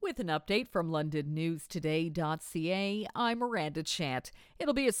With an update from LondonNewsToday.ca, I'm Miranda Chant.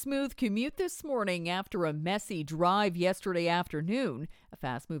 It'll be a smooth commute this morning after a messy drive yesterday afternoon. A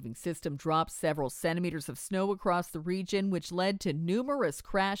fast-moving system dropped several centimeters of snow across the region, which led to numerous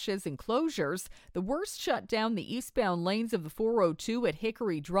crashes and closures. The worst shut down the eastbound lanes of the 402 at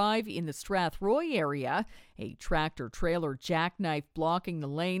Hickory Drive in the Strathroy area. A tractor-trailer jackknife blocking the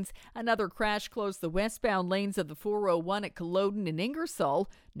lanes. Another crash closed the westbound lanes of the 401 at Culloden and Ingersoll.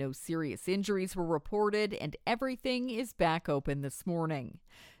 No serious injuries were reported, and everything is back open this morning.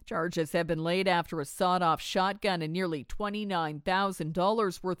 Charges have been laid after a sawed-off shotgun and nearly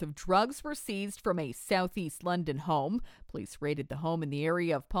 $29,000 worth of drugs were seized from a southeast London home. Police raided the home in the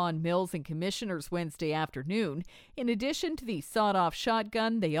area of Pond Mills and Commissioners Wednesday afternoon. In addition to the sawed-off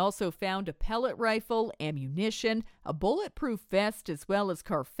shotgun, they also found a pellet rifle, ammunition, a bulletproof vest, as well as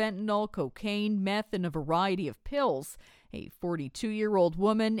carfentanil, cocaine, meth, and a variety of pills. A 42-year-old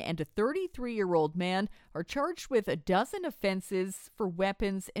woman and a 33-year-old man are charged with a dozen offenses for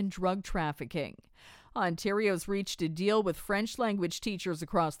weapons and drug trafficking. Ontario's reached a deal with French language teachers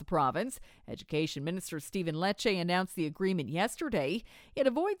across the province. Education Minister Stephen Lecce announced the agreement yesterday. It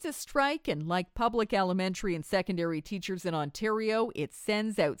avoids a strike, and like public elementary and secondary teachers in Ontario, it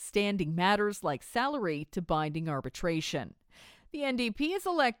sends outstanding matters like salary to binding arbitration. The NDP has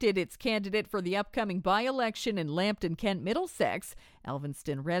elected its candidate for the upcoming by-election in Lambton-Kent Middlesex.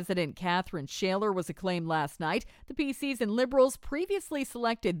 Elphinston resident Catherine Shaler was acclaimed last night. The PCs and Liberals previously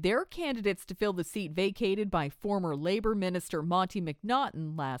selected their candidates to fill the seat vacated by former Labour Minister Monty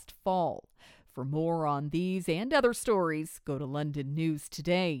McNaughton last fall. For more on these and other stories, go to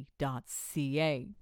londonnewstoday.ca.